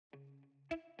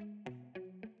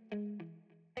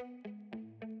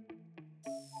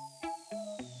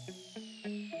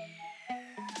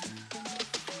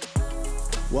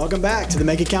Welcome back to the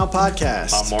Make It Count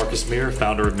podcast. I'm Marcus Meir,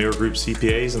 founder of Meir Group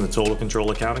CPAs and the Total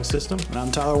Control Accounting System. And I'm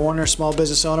Tyler Warner, small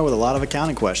business owner with a lot of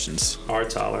accounting questions. All right,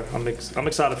 Tyler, I'm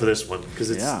excited for this one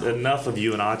because it's enough of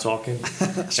you and I talking.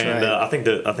 That's and right.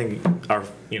 I think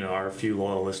our few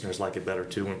loyal listeners like it better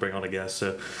too when we bring on a guest.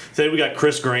 So today we got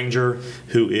Chris Granger,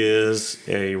 who is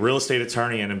a real estate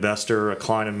attorney and investor, a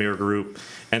client of Meir Group,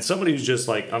 and somebody who's just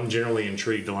like, I'm generally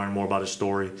intrigued to learn more about his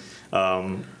story.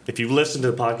 If you've listened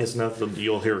to the podcast enough,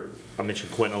 you'll hear I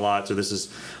mentioned Quentin a lot. So this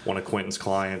is one of Quentin's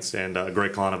clients and a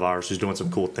great client of ours who's doing some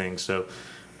cool things. So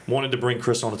wanted to bring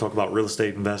Chris on to talk about real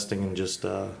estate investing and just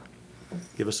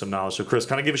give us some knowledge. So Chris,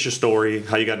 kind of give us your story,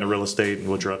 how you got into real estate and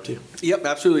what you're up to. Yep,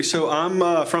 absolutely. So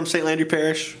I'm from St. Landry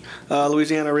Parish,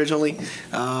 Louisiana originally.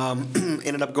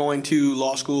 Ended up going to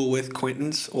law school with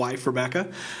Quentin's wife, Rebecca.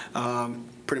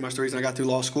 Pretty much the reason I got through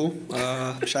law school.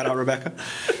 Shout out Rebecca.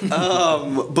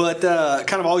 But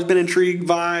kind of always been intrigued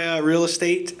by real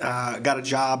estate. Got a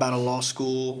job out of law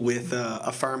school with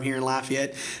a firm here in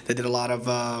Lafayette that did a lot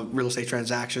of real estate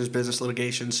transactions, business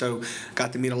litigation. So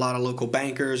got to meet a lot of local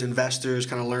bankers, investors,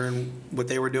 kind of learn what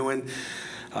they were doing.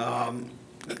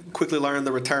 Quickly learned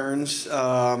the returns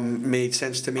made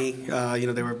sense to me.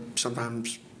 They were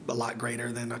sometimes a lot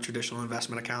greater than a traditional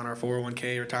investment account or a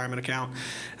 401k retirement account.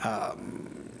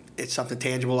 It's something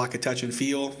tangible I could touch and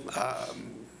feel.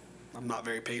 I'm not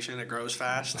very patient. It grows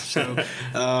fast. So,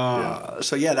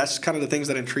 that's kind of the things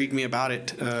that intrigued me about it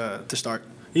to start.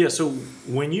 Yeah. So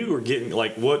when you were getting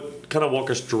what kind of walk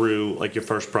us through your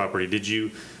first property? Did you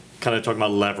kind of talk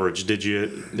about leverage? Did you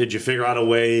figure out a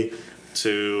way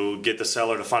to get the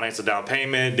seller to finance the down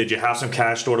payment? Did you have some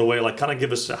cash stored away? Kind of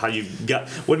give us how you got.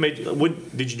 What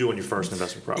did you do on your first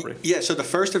investment property? Yeah, so the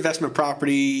first investment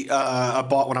property I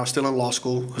bought when I was still in law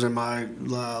school. It was in my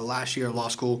last year of law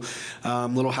school.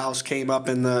 Little house came up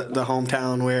in the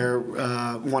hometown where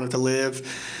wanted to live.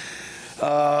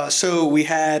 So we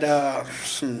had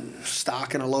some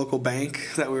stock in a local bank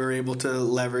that we were able to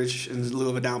leverage in lieu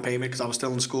of a down payment because I was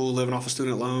still in school, living off of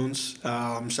student loans,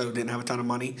 so didn't have a ton of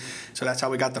money. So that's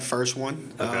how we got the first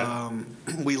one.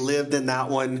 Okay. We lived in that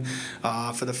one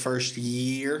for the first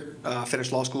year,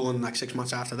 finished law school in 6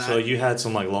 months after that. So you had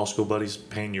some law school buddies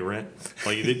paying you rent?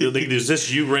 Is this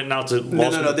you renting out to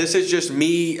law school? No. This is just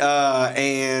me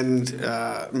and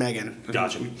Megan.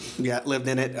 Gotcha. Yeah, lived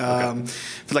in it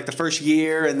for the first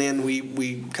year, and then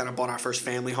we kind of bought our first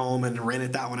family home and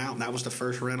rented that one out, and that was the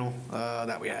first rental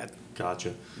that we had.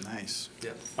 Gotcha. Nice.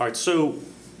 Yeah. All right, so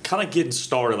kind of getting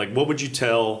started, what would you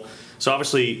tell? So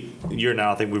obviously you're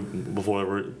now, I think before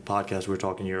the podcast we were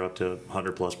talking, you're up to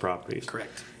 100 plus properties.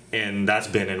 Correct. And that's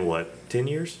been in what, 10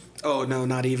 years? Oh, no,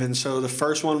 not even. So the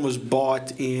first one was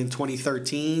bought in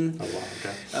 2013. Oh, wow,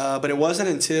 okay. But it wasn't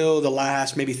until the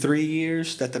last maybe 3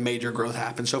 years that the major growth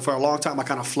happened. So for a long time, I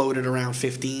kind of floated around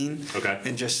 15. Okay.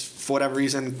 And just for whatever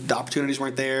reason, the opportunities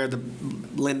weren't there, the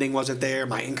lending wasn't there,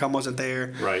 my income wasn't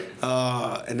there. Right.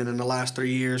 And then in the last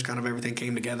 3 years, kind of everything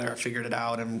came together. I figured it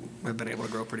out, and we've been able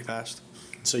to grow pretty fast.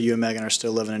 So you and Megan are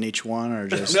still living in each one, or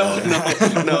just No.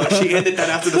 She ended that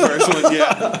after the first one.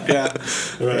 Yeah.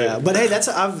 Right. Yeah, but hey,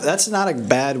 that's not a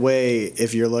bad way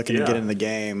if you're looking to get in the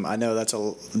game. I know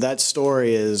that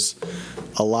story is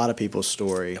a lot of people's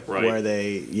story, right, where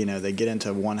they get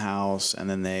into one house and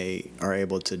then they are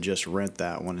able to just rent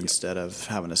that one instead of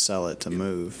having to sell it to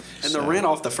move. And the rent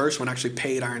off the first one actually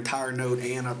paid our entire note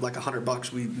and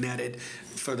 $100 we netted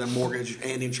for the mortgage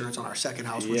and insurance on our second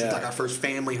house, which is our first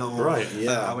family home. Right.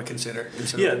 I would consider. And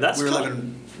so that's we were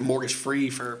living mortgage free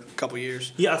for a couple of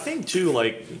years. Yeah, I think too,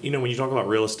 when you talk about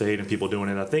real estate and people doing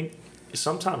it, I think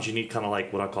sometimes you need kind of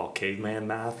what I call caveman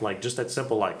math, just that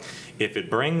simple, if it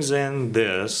brings in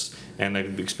this and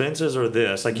the expenses are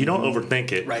this, you don't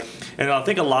overthink it. Right. And I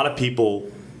think a lot of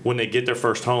people, when they get their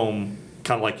first home,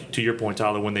 kind of to your point,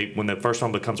 Tyler, when the first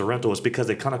home becomes a rental, it's because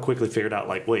they kind of quickly figured out,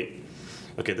 wait,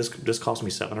 okay, this cost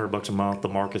me $700 a month. The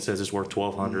market says it's worth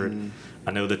 $1,200.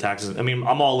 I know the taxes. I mean,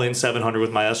 I'm all in $700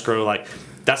 with my escrow.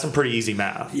 That's some pretty easy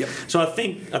math. Yep. So I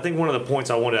think one of the points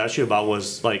I wanted to ask you about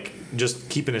was just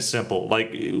keeping it simple.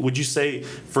 Would you say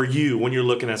for you when you're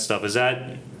looking at stuff, is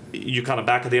that you kind of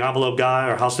back of the envelope guy,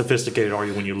 or how sophisticated are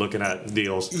you when you're looking at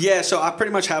deals? Yeah, so I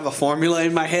pretty much have a formula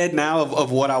in my head now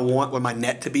of what I want with my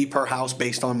net to be per house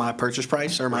based on my purchase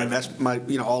price or my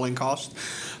all-in cost.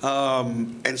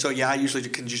 And so I usually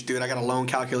can just do it. I got a loan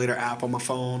calculator app on my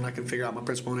phone. I can figure out my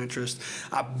principal and interest.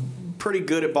 I'm pretty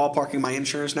good at ballparking my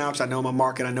insurance now because I know my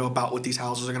market. I know about what these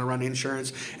houses are going to run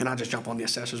insurance, and I just jump on the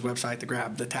assessor's website to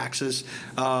grab the taxes.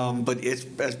 But it's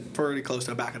pretty close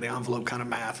to the back of the envelope kind of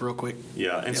math real quick.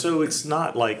 Yeah, and so it's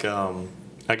not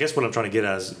I guess what I'm trying to get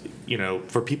at is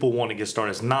for people wanting to get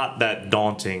started, it's not that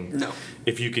daunting. No.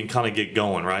 If you can kind of get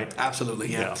going, right?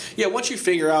 Absolutely, yeah. Yeah, once you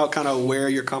figure out kind of where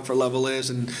your comfort level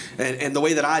is, and the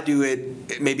way that I do it,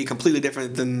 it may be completely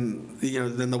different than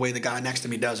the way the guy next to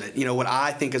me does it. What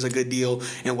I think is a good deal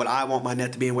and what I want my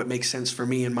net to be and what makes sense for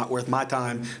me and worth my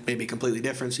time may be completely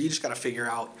different. So you just got to figure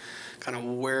out kind of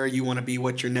where you want to be,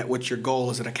 what's your goal.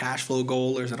 Is it a cash flow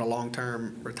goal, or is it a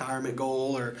long-term retirement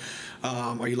goal, or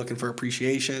are you looking for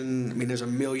appreciation? I mean, there's a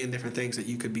million different things that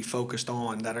you could be focused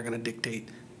on that are going to dictate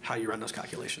how you run those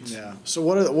calculations. Yeah. So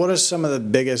what are some of the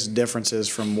biggest differences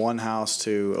from one house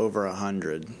to over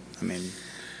 100? I mean,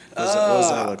 what does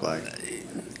that look like?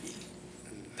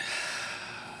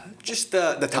 Just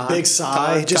the time. A big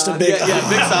sigh. Big sigh. Big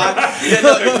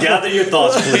sigh. Gather your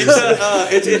thoughts, please.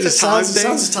 It's a time thing.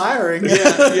 Sounds tiring.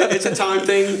 Yeah, it's a time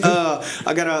thing.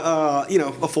 I got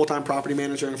a full-time property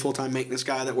manager and a full-time maintenance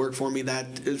guy that work for me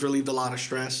that has relieved a lot of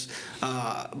stress.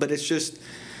 But it's just.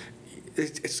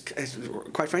 It's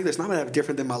quite frankly, it's not that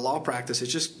different than my law practice.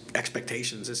 It's just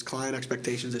expectations. It's client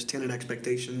expectations. It's tenant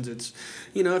expectations. It's,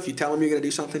 if you tell them you're going to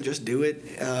do something, just do it.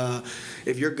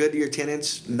 If you're good to your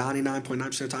tenants, 99.9%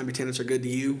 of the time your tenants are good to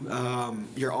you.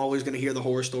 You're always going to hear the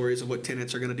horror stories of what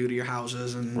tenants are going to do to your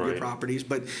houses and your properties.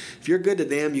 But if you're good to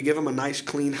them, you give them a nice,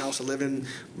 clean house to live in.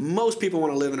 Most people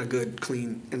want to live in a good,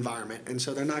 clean environment. And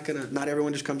so not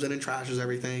everyone just comes in and trashes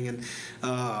everything. And,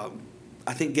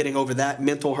 I think getting over that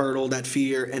mental hurdle, that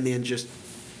fear, and then just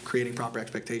creating proper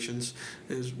expectations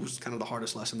was kind of the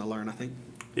hardest lesson to learn, I think.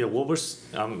 Yeah, what was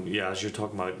as you're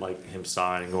talking about like him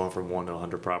signed and going from 1 to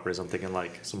 100 properties, I'm thinking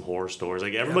like some horror stories.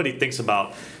 Like everybody thinks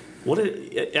about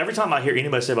every time I hear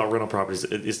anybody say about rental properties,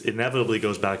 it inevitably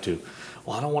goes back to,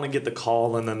 well, I don't want to get the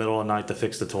call in the middle of the night to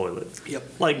fix the toilet.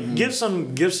 Yep. Like give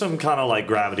some kind of like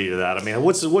gravity to that. I mean,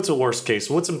 what's a worst case?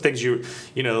 What's some things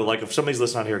like if somebody's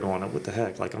listening out here going, what the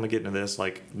heck? Like I'm gonna get into this.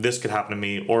 Like this could happen to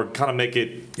me, or kind of make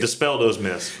it dispel those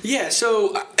myths. Yeah.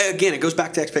 So again, it goes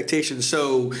back to expectations.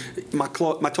 So my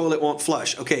toilet won't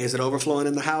flush. Okay, is it overflowing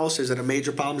in the house? Is it a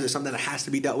major problem? Is it something that has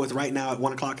to be dealt with right now at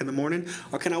 1 o'clock in the morning,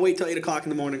 or can I wait till 8 o'clock in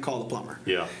the morning and call the plumber?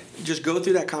 Yeah. Just go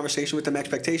through that conversation with them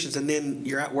expectations, and then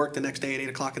you're at work the next day at 8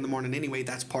 o'clock in the morning anyway.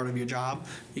 That's part of your job.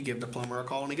 You give the plumber a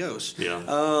call and he goes.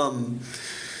 Yeah.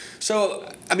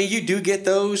 So, I mean, you do get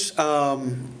those.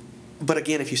 But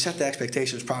again, if you set the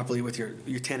expectations properly with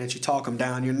your tenants, you talk them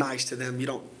down, you're nice to them, you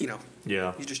don't,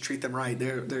 Yeah. you just treat them right.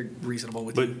 They're reasonable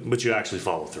with you. But you actually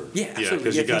follow through. Yeah, absolutely.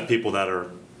 Because you got people that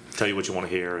are tell you what you want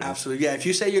to hear. Absolutely. Yeah. If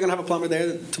you say you're going to have a plumber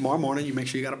there tomorrow morning, you make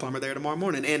sure you got a plumber there tomorrow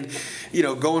morning. And,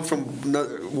 going from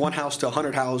one house to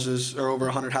 100 houses or over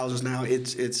 100 houses now,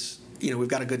 it's we've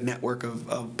got a good network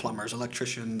of plumbers,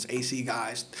 electricians, AC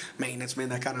guys, maintenance men.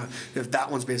 That kind of, if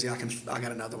that one's busy, I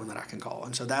got another one that I can call.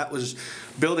 And so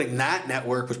building that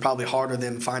network was probably harder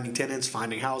than finding tenants,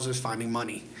 finding houses, finding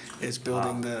money. It's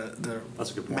building the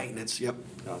That's a good point. Maintenance. Yep.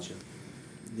 Gotcha.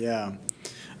 Yeah.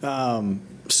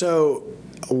 So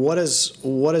what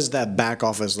does that back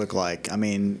office look like? I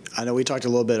mean, I know we talked a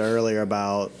little bit earlier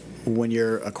about when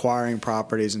you're acquiring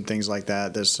properties and things like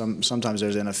that. Sometimes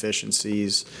there's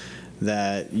inefficiencies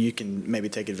that you can maybe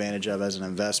take advantage of as an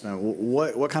investment.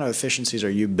 What kind of efficiencies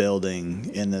are you building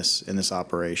in this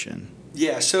operation?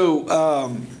 Yeah, so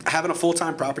having a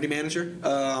full-time property manager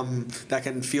that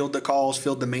can field the calls,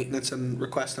 field the maintenance and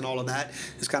requests and all of that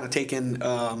is kind of taking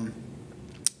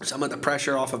some of the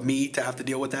pressure off of me to have to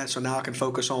deal with that. So now I can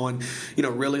focus on,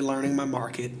 really learning my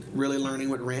market, really learning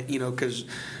what rent, because,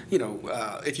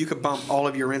 if you could bump all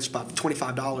of your rents by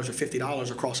 $25 or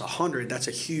 $50 across 100, that's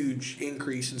a huge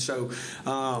increase. And so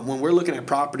when we're looking at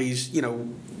properties,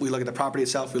 we look at the property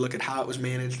itself, we look at how it was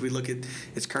managed, we look at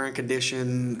its current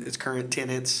condition, its current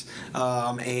tenants,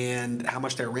 and how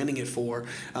much they're renting it for.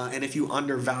 And if you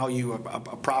undervalue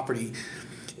a property,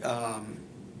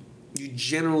 you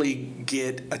generally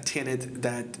get a tenant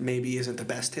that maybe isn't the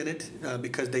best tenant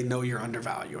because they know you're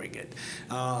undervaluing it.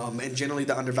 And generally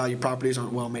the undervalued properties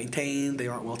aren't well maintained, they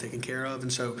aren't well taken care of.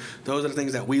 And so those are the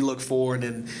things that we look for. And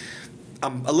then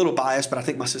I'm a little biased, but I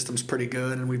think my system's pretty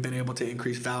good and we've been able to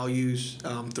increase values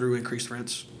through increased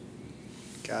rents.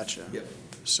 Gotcha. Yep.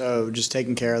 So just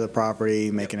taking care of the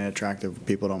property, making it attractive,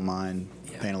 people don't mind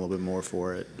paying a little bit more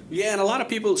for it. Yeah, and a lot of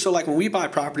people, so like when we buy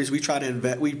properties, we try to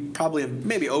invest, we probably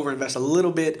maybe overinvest a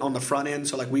little bit on the front end.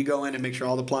 So like we go in and make sure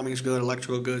all the plumbing's good,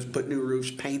 electrical goods, put new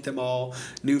roofs, paint them all,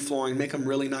 new flooring, make them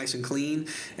really nice and clean.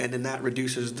 And then that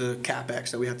reduces the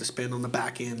CapEx that we have to spend on the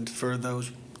back end for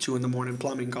those 2 a.m.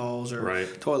 plumbing calls or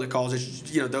toilet calls.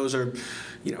 It's, those are,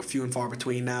 few and far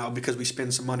between now because we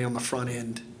spend some money on the front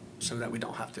end so that we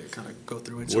don't have to kind of go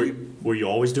through it. So were you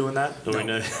always doing that?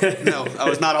 No, I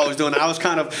was not always doing that. I was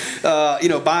kind of,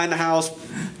 buying the house,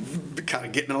 kind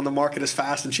of getting it on the market as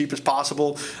fast and cheap as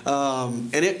possible.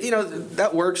 And it,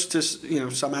 that works to,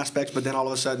 some aspects, but then all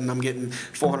of a sudden I'm getting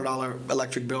 $400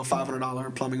 electric bill,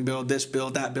 $500 plumbing bill, this bill,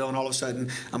 that bill, and all of a sudden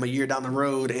I'm a year down the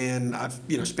road and I've,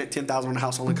 spent $10,000 on the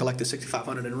house, only collected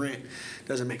 $6,500 in rent.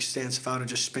 Doesn't make sense if I would have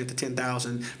just spent the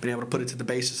 $10,000, been able to put it to the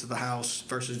basis of the house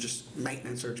versus just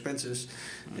maintenance or expenses.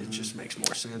 It just makes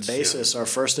more sense. Basis, our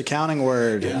first accounting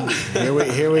word. Yeah.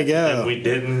 Here we go. And we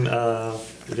didn't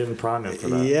prime him for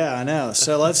that. Yeah, I know.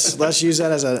 So let's use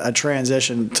that as a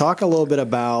transition. Talk a little bit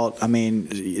about. I mean,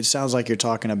 it sounds like you're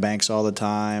talking to banks all the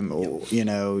time.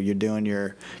 You're doing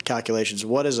your calculations.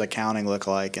 What does accounting look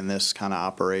like in this kind of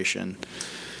operation?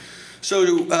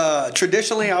 So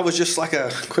traditionally, I was just like a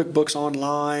QuickBooks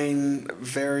Online,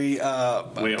 very. We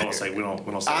don't say.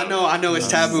 I know it's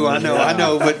taboo. I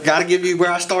know, but got to give you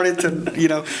where I started to.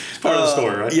 It's part of the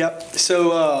story, right? Yep.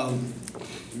 So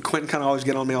Quentin kind of always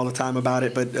get on me all the time about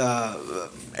it, but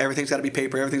everything's got to be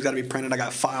paper. Everything's got to be printed. I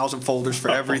got files and folders for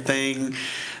everything.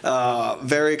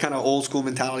 Very kind of old school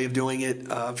mentality of doing it.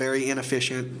 Very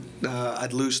inefficient.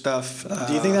 I'd lose stuff.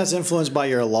 Do you think that's influenced by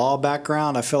your law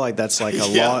background? I feel like that's like a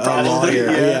probably.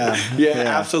 lawyer.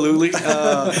 Yeah, absolutely.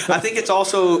 I think it's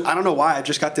also, I don't know why, I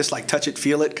just got this like touch it,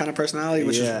 feel it kind of personality,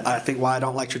 which is I think why I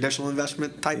don't like traditional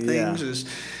investment type things is,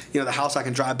 the house I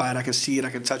can drive by it, I can see it, I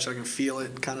can touch it, I can feel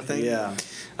it kind of thing. Yeah.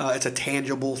 It's a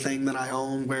tangible thing that I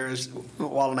own, whereas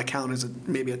while an account is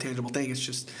maybe a tangible thing, it's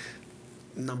just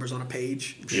numbers on a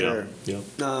page. Sure. Yeah.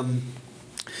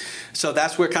 So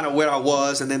that's where I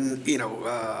was, and then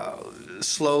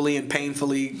slowly and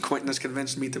painfully, Quentin has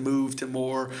convinced me to move to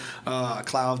more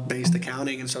cloud-based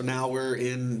accounting, and so now we're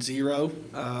in Xero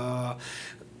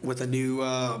with a new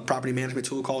property management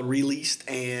tool called Released,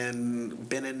 and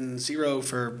been in Xero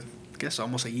for I guess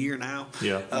almost a year now.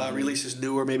 Yeah. Release is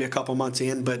newer, maybe a couple months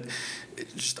in, but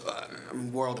it's just a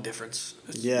world of difference.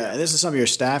 And this is something your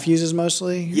staff uses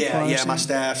mostly? Yeah, my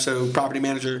staff. So property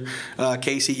manager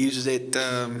Casey uses it,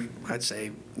 I'd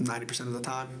say 90% of the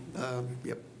time.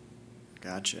 Yep.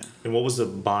 Gotcha. And what was the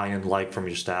buy-in like from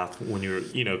your staff when you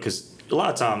were, because a lot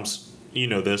of times,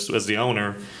 this as the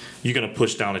owner, you're going to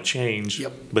push down a change,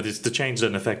 but the change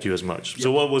doesn't affect you as much.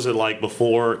 So what was it like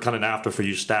before, kind of after for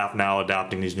your staff now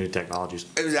adopting these new technologies?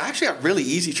 It was actually a really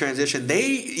easy transition.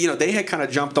 They had kind of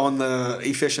jumped on the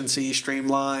efficiency,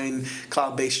 streamline,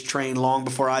 cloud-based train long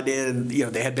before I did, and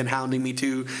they had been hounding me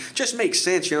to. Just makes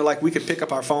sense, like we could pick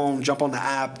up our phone, jump on the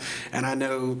app, and I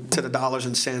know to the dollars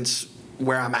and cents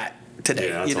where I'm at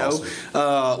today.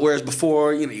 Awesome. Whereas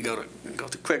before, you go to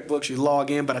QuickBooks, you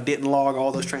log in, but I didn't log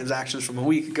all those transactions from a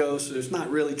week ago, so there's not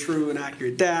really true and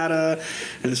accurate data,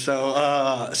 and so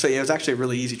it was actually a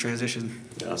really easy transition.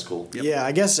 Yeah, that's cool. Yep. Yeah,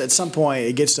 I guess at some point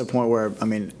it gets to a point where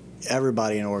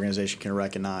everybody in an organization can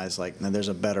recognize there's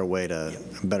a better way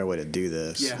to do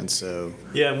this, and so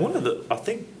and one of the I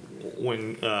think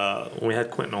when we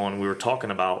had Quentin on, we were talking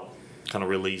about kind of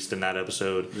Released in that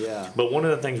episode. Yeah. But one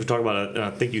of the things we talked about, and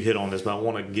I think you hit on this, but I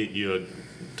want to get you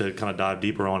to kind of dive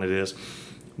deeper on it is,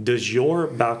 does your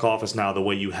back office now, the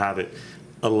way you have it,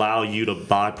 allow you to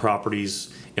buy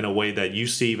properties in a way that you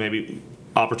see maybe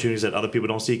opportunities that other people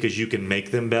don't see because you can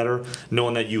make them better,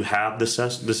 knowing that you have the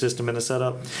system in the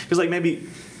setup? Because maybe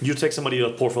you take somebody a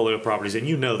portfolio of properties and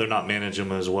they're not managing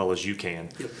them as well as you can.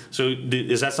 Yep. So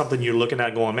is that something you're looking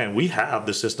at going, man, we have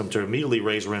the system to immediately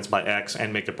raise rents by X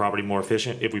and make the property more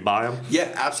efficient if we buy them? Yeah,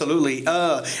 absolutely.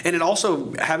 And it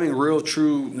also having real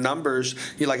true numbers,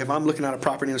 like if I'm looking at a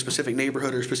property in a specific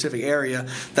neighborhood or a specific area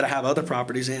that I have other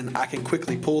properties in, I can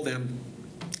quickly pull them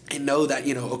and know that,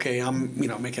 okay, I'm,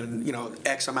 making,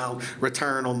 X amount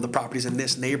return on the properties in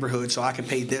this neighborhood, so I can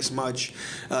pay this much.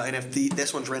 And if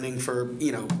this one's renting for,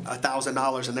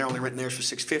 $1,000 and they're only renting theirs for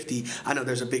 $650, I know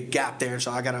there's a big gap there. And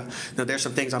so I got to, there's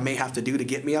some things I may have to do to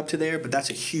get me up to there, but that's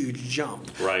a huge jump.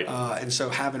 Right. And so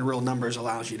having real numbers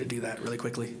allows you to do that really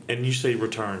quickly. And you say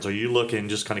returns. Are you looking,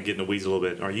 just kind of getting the weeds a little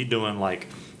bit, are you doing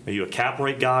are you a cap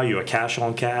rate guy? Are you a cash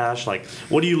on cash?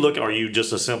 What do you look, are you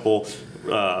just a simple,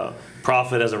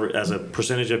 profit as a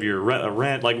percentage of your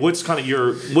rent? What's your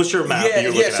map that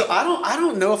you're looking so at? I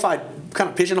don't know if I kind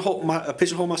of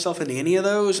pigeonhole myself into any of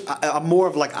those. I'm more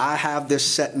of I have this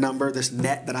set number, this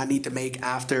net that I need to make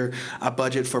after I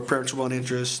budget for principal and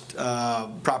interest,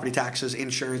 property taxes,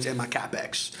 insurance, and my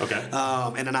capex. Okay.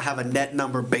 And then I have a net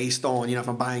number based on, if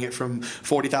I'm buying it from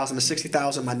 $40,000 to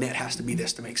 $60,000, my net has to be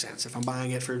this to make sense. If I'm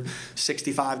buying it for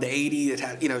 $65,000 to $80,000, it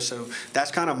has, so that's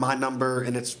kind of my number,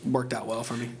 and it's worked out well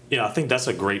for me. Yeah, I think that's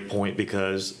a great point,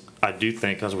 because I do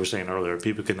think, as we were saying earlier,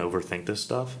 people can overthink this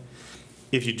stuff.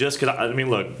 if you just could, I mean,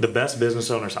 look, the best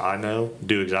business owners I know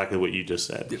do exactly what you just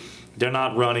said. They're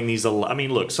not running these. I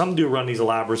mean, look, some do run these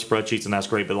elaborate spreadsheets, and that's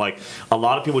great. But like a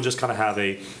lot of people just kind of have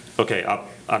okay,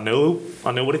 I know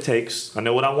what it takes. I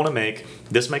know what I want to make.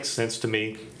 This makes sense to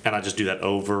me, and I just do that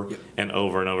over and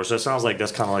over and over. So it sounds like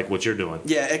that's kind of like what you're doing.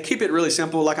 Yeah, and keep it really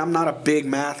simple. Like, I'm not a big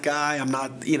math guy. I'm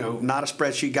not, not a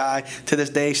spreadsheet guy. To this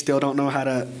day, still don't know how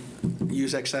to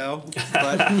use Excel.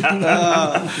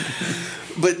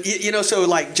 But so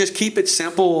like, just keep it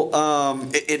simple.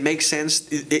 It makes sense.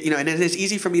 And it's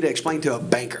easy for me to explain to a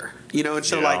banker. And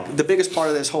so like the biggest part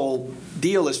of this whole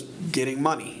deal is getting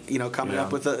money. Coming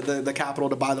up with the capital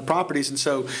to buy the properties. And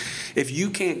so, if you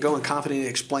can't go and confidently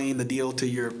explain the deal to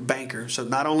your banker, so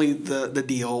not only the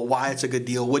deal, why it's a good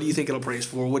deal, what do you think it'll appraise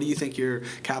for, what do you think your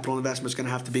capital investment is going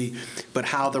to have to be, but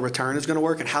how the return is going to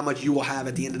work and how much you will have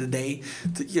at the end of the day,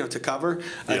 to cover.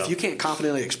 If you can't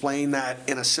confidently explain that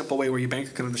in a simple way where your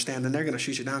banker can understand, then they're going to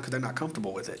shoot you down because they're not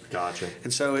comfortable with it. Gotcha.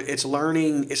 And so it's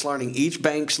learning each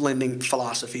bank's lending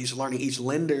philosophies, learning each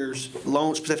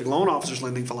specific loan officer's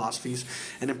lending philosophies,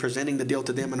 and then presenting the deal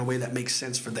to them in a way that makes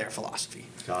sense for their philosophy.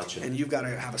 Gotcha. And you've got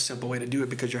to have a simple way to do it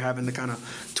because you're having to kind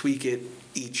of tweak it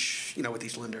with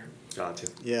each lender. Gotcha.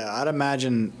 Yeah, I'd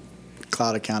imagine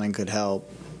cloud accounting could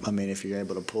help. I mean, if you're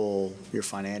able to pull your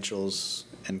financials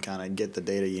and kind of get the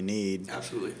data you need.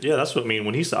 Absolutely. Yeah, that's what I mean.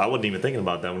 When he said, I wasn't even thinking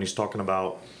about that. When he's talking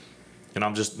about, and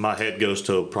my head goes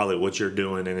to probably what you're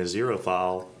doing in a Xero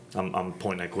file. I'm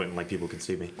pointing at Quentin like people can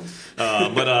see me.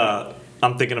 But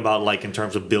I'm thinking about like in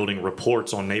terms of building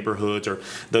reports on neighborhoods or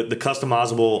the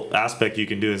customizable aspect you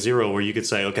can do in Xero where you could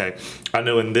say, okay, I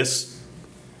know in this,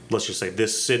 let's just say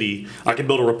this city, I can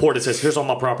build a report that says, here's all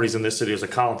my properties in this city. There's a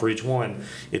column for each one.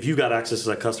 If you got access to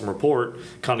that custom report,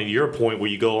 kind of your point where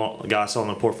you go, guys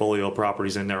selling a portfolio of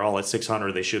properties and they're all at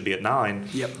 600, they should be at 9.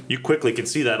 Yep. You quickly can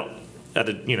see that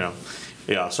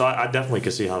yeah. So I definitely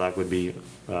could see how that would be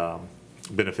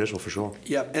beneficial for sure.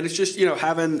 Yeah, and it's just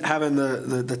having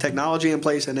the technology in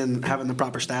place and then having the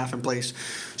proper staff in place,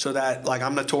 so that like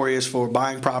I'm notorious for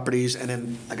buying properties and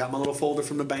then I got my little folder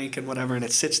from the bank and whatever, and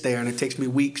it sits there and it takes me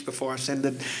weeks before I send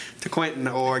it to Quentin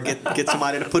or get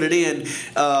somebody to put it in.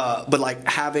 But like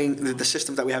having the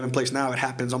systems that we have in place now, it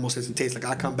happens almost instantaneously. Like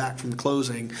I come back from the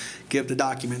closing, give the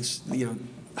documents,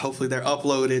 hopefully they're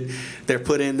uploaded, they're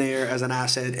put in there as an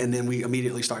asset, and then we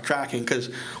immediately start tracking. Because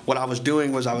what I was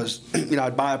doing was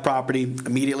I'd buy a property,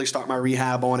 immediately start my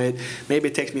rehab on it. Maybe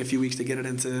it takes me a few weeks to get it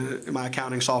into my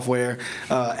accounting software,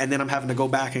 and then I'm having to go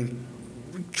back and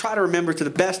try to remember to the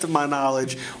best of my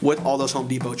knowledge what all those Home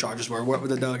Depot charges were. What were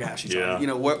the Doug Ashley charges?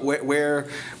 Where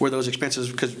were those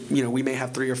expenses? Because we may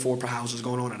have 3 or 4 houses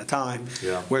going on at a time.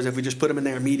 Yeah. Whereas if we just put them in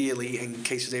there immediately, and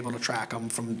Case is able to track them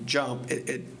from jump,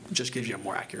 it just gives you a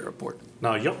more accurate report.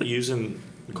 Now, y'all using,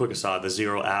 quick aside, the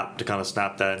Xero app to kind of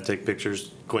snap that and take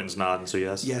pictures? Quentin's nodding, so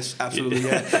yes. Yes, absolutely.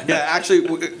 Yeah.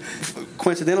 Actually,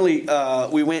 coincidentally, I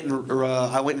went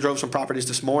and drove some properties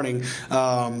this morning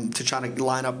to try to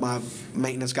line up my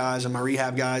maintenance guys and my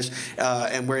rehab guys,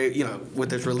 and where with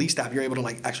this release app, you're able to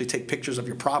like actually take pictures of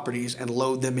your properties and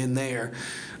load them in there.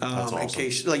 That's awesome. In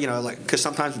case because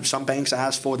sometimes some banks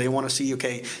ask for, they want to see,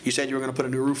 okay, you said you were going to put a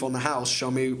new roof on the house.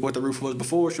 Show me what the roof was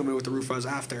before. Show me what the roof was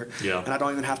after. Yeah. And I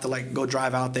don't even have to like go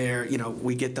drive out there.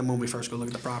 We get them when we first go look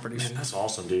at the properties. Man, that's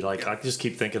awesome, dude. Like I just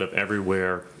keep thinking of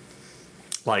everywhere.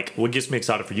 Like what gets me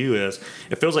excited for you is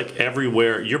it feels like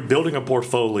everywhere you're building a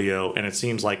portfolio, and it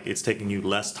seems like it's taking you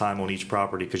less time on each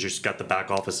property because you've got the back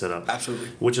office set up. Absolutely.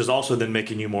 Which is also then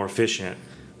making you more efficient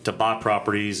to buy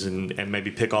properties and maybe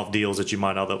pick off deals that you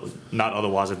might not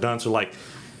otherwise have done. So like,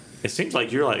 it seems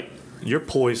like you're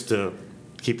poised to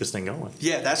keep this thing going.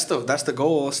 Yeah, that's the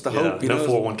goal. It's the hope. No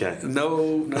 401k.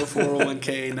 No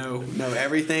 401k. No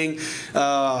everything's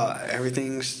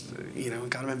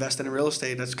kind of invested in real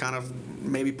estate. That's kind of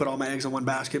maybe put all my eggs in one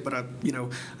basket. But I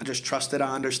just trust it.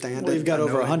 I understand. Well, it. you've got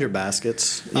over 100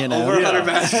 baskets. Over 100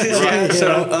 baskets. Yeah.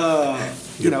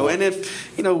 So and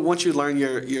if once you learn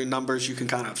your numbers, you can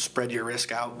kind of spread your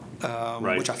risk out,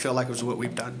 right. Which I feel like is what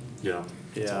we've done. Yeah.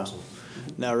 That's Yeah. awesome.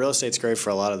 Now, real estate's great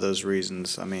for a lot of those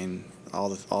reasons. I mean, all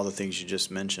the things you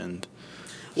just mentioned.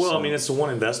 Well, So- I mean, it's the one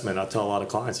investment I tell a lot of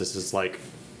clients. It's just like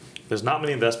there's not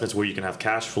many investments where you can have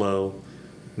cash flow,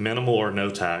 minimal or no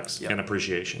tax, Yep. and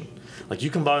appreciation. Like you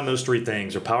combine those 3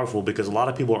 things are powerful because a lot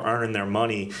of people are earning their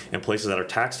money in places that are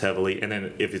taxed heavily, and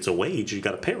then if it's a wage, you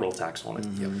got a payroll tax on it.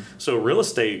 Mm-hmm. So real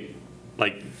estate,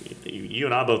 like you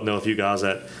and I both know a few guys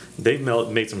that they've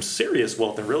made some serious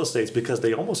wealth in real estate because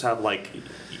they almost have like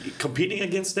competing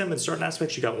against them in certain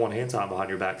aspects. You got one hand tied behind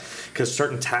your back because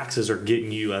certain taxes are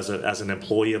getting you as an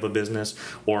employee of a business,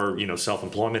 or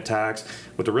self-employment tax.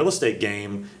 With the real estate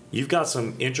game, you've got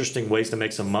some interesting ways to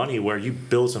make some money where you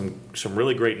build some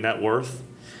really great net worth,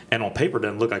 and on paper it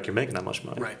doesn't look like you're making that much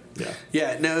money. Right. Yeah.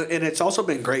 Yeah. No, and it's also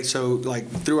been great. So, like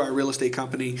through our real estate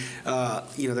company,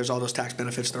 there's all those tax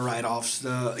benefits, the write-offs,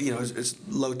 it's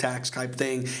low tax type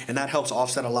thing, and that helps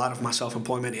offset a lot of my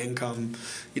self-employment income.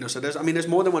 So there's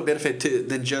more than one benefit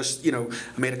than just I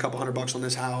made a couple $100 on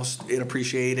this house, it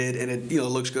appreciated, and it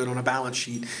looks good on a balance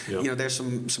sheet. Yep. There's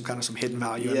some hidden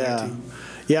value in there too.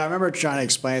 Yeah, I remember trying to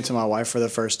explain it to my wife for the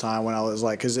first time when I was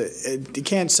like, because it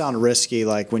can sound risky,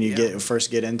 like when you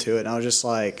first get into it. And I was just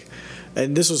like,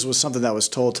 and this was something that was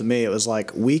told to me. It was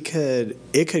like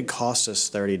it could cost us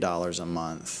 $30 a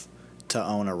month to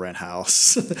own a rent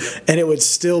house, and it would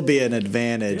still be an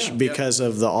advantage because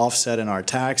of the offset in our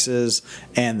taxes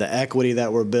and the equity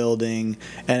that we're building.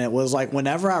 And it was like,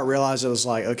 whenever I realized, it was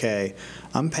like, okay,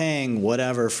 I'm paying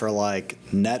whatever for like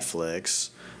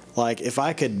Netflix. Like if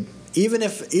I could,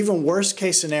 even worst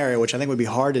case scenario, which I think would be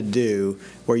hard to do,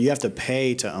 where you have to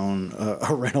pay to own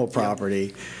a rental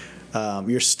property,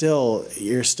 you're still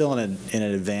in an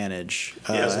advantage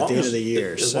at the end of the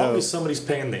year. As long as somebody's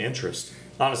paying the interest.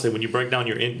 Honestly, when you break down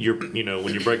when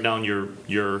you break down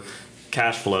your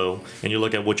cash flow and you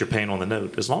look at what you're paying on the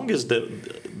note, as long as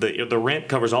the rent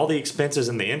covers all the expenses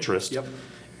and the interest. Yep.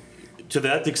 To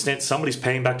that extent, somebody's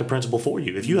paying back the principal for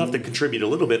you. If you have to contribute a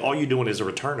little bit, all you're doing is a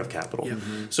return of capital. Yep.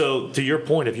 So to your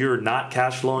point, if you're not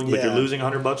cash flowing, but you're losing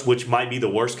 $100, which might be the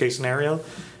worst case scenario,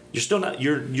 you're still not.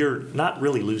 You're not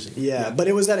really losing. Yeah, but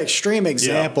it was that extreme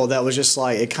example that was just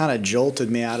like, it kind of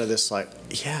jolted me out of this. Like,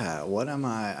 what am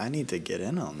I? I need to get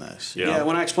in on this. Yeah.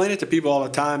 When I explain it to people all the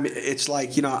time, it's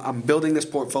like I'm building this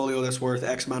portfolio that's worth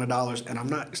X amount of dollars, and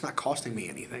it's not costing me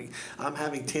anything. I'm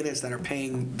having tenants that are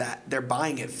paying that, they're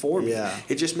buying it for me. Yeah.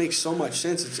 It just makes so much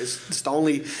sense. It's the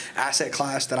only asset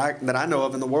class that I know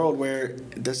of in the world where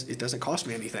it doesn't cost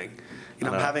me anything.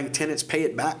 I'm having tenants pay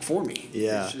it back for me.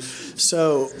 Yeah.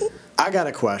 So I got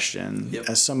a question. Yep.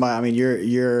 As somebody, I mean,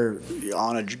 you're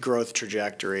on a growth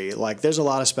trajectory. Like, there's a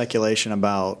lot of speculation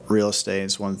about real estate.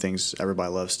 It's one of the things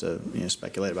everybody loves to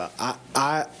speculate about.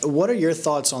 What are your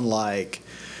thoughts on like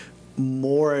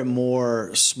more and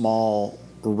more small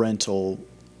rental,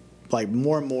 like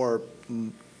more and more,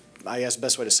 I guess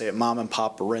best way to say it, mom and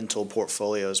pop rental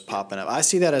portfolios popping up? I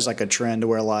see that as like a trend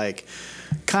where like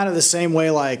kind of the same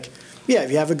way like, yeah,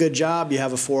 if you have a good job, you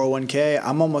have a 401k.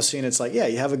 I'm almost seeing it's like,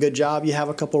 you have a good job, you have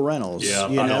a couple rentals. Yeah,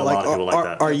 I know a lot of people like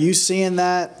that. Are you seeing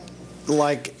that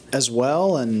like as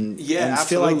well, and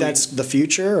feel like that's the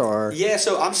future, or? Yeah,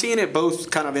 so I'm seeing it both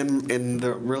kind of in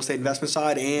the real estate investment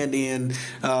side and in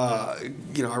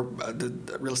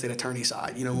the real estate attorney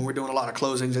side. When we're doing a lot of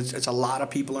closings, it's a lot of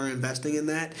people are investing in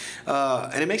that,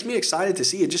 and it makes me excited to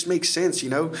see. It just makes sense.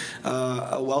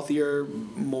 A wealthier,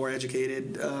 more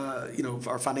educated,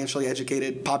 our financially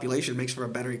educated population makes for a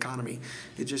better economy.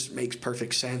 It just makes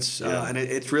perfect sense, and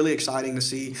it's really exciting to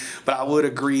see. But I would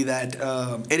agree that,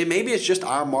 maybe it's just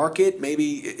our market.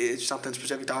 Maybe it's something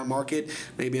specific to our market.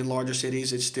 Maybe in larger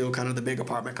cities, it's still kind of the big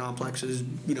apartment complexes,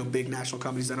 big national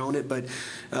companies that own it. But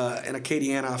in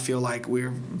Acadiana, I feel like we're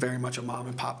very much a mom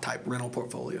and pop type rental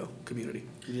portfolio community.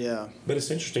 Yeah. But it's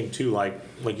interesting too, like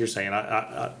you're saying.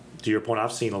 I to your point,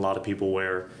 I've seen a lot of people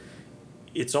where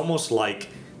it's almost like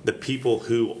the people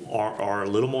who are a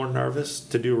little more nervous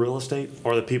to do real estate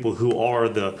are the people who are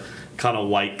the kind of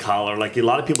white collar. Like a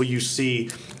lot of people you see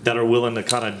that are willing to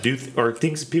kind of do or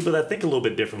things. People that think a little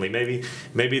bit differently.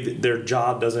 Maybe their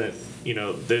job doesn't.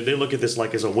 They look at this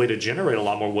like as a way to generate a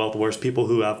lot more wealth. Whereas people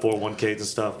who have 401ks and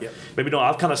stuff, maybe no.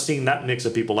 I've kind of seen that mix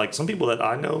of people. Like some people that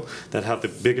I know that have the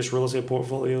biggest real estate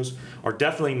portfolios are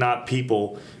definitely not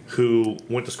people who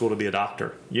went to school to be a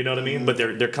doctor. You know what I mean? But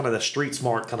they're kind of the street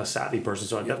smart, kind of savvy person.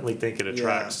 So I definitely think it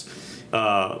attracts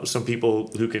some people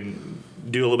who can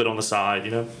do a little bit on the side.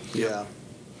 Yeah.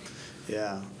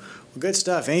 Well, good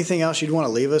stuff. Anything else you'd want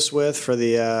to leave us with for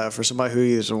somebody who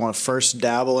either want to first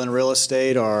dabble in real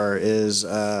estate or is?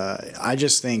 I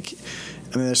just think,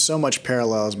 there's so much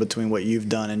parallels between what you've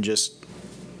done and just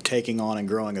taking on and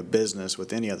growing a business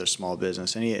with any other small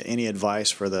business. Any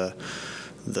advice for the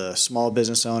small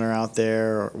business owner out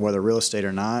there, whether real estate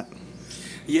or not?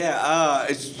 Yeah,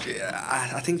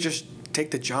 I think just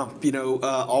take the jump.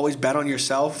 Always bet on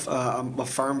yourself. I'm a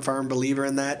firm believer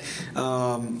in that.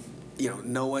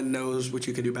 No one knows what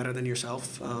you can do better than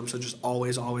yourself. So just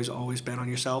always bet on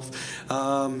yourself,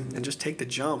 and just take the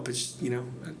jump. It's I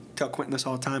tell Quentin this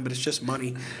all the time, but it's just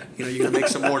money. You're gonna make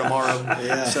some more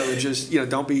tomorrow. So just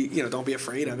don't be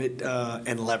afraid of it,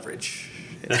 and leverage.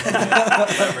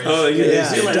 Oh, Yeah,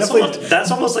 see, like, definitely.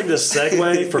 that's almost like the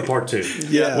segue for part 2.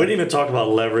 Yeah. We didn't even talk about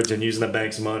leverage and using the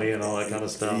bank's money and all that kind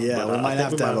of stuff. Yeah, but, we I might think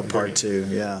have to have a bring part it. 2.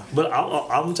 Yeah. But I'm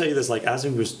gonna tell you this, like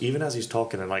even as he's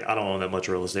talking, and like I don't own that much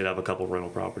real estate. I have a couple of rental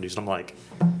properties, and I'm like,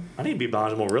 I need to be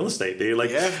buying more real estate, dude.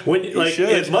 Like Yeah, when you like should.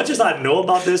 as much as I know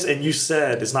about this, and you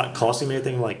said it's not costing me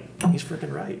anything, I'm like he's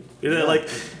freaking right. You know, like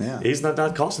Yeah. he's not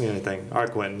costing me anything. All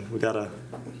right, Quentin, we gotta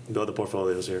build the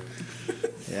portfolios here.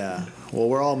 Yeah. Well,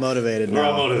 we're all motivated We're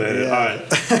now. all motivated. Yeah.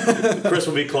 All right, Chris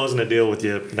will be closing a deal with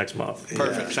you next month.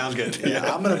 Perfect. Sounds good.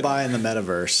 Yeah, I'm gonna buy in the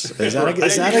metaverse. Is that Right.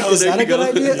 is that There you go, is there that a you good go.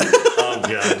 idea? Oh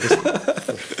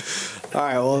god. All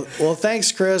right. Well,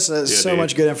 thanks, Chris. That's Yeah, so dude.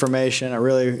 much good information. I'm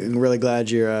really glad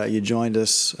you joined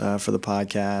us for the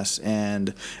podcast.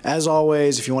 And as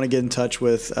always, if you want to get in touch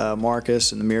with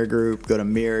Marcus and the Mirror Group, go to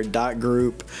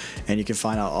mirror.group, and you can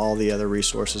find out all the other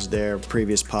resources there,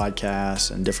 previous podcasts,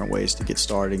 and different ways to get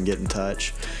started and get in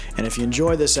touch. And if you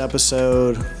enjoyed this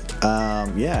episode,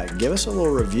 give us a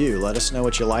little review. Let us know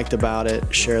what you liked about it.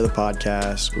 Share the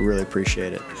podcast. We really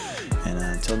appreciate it. And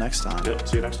until next time. Yep.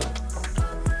 See you next time.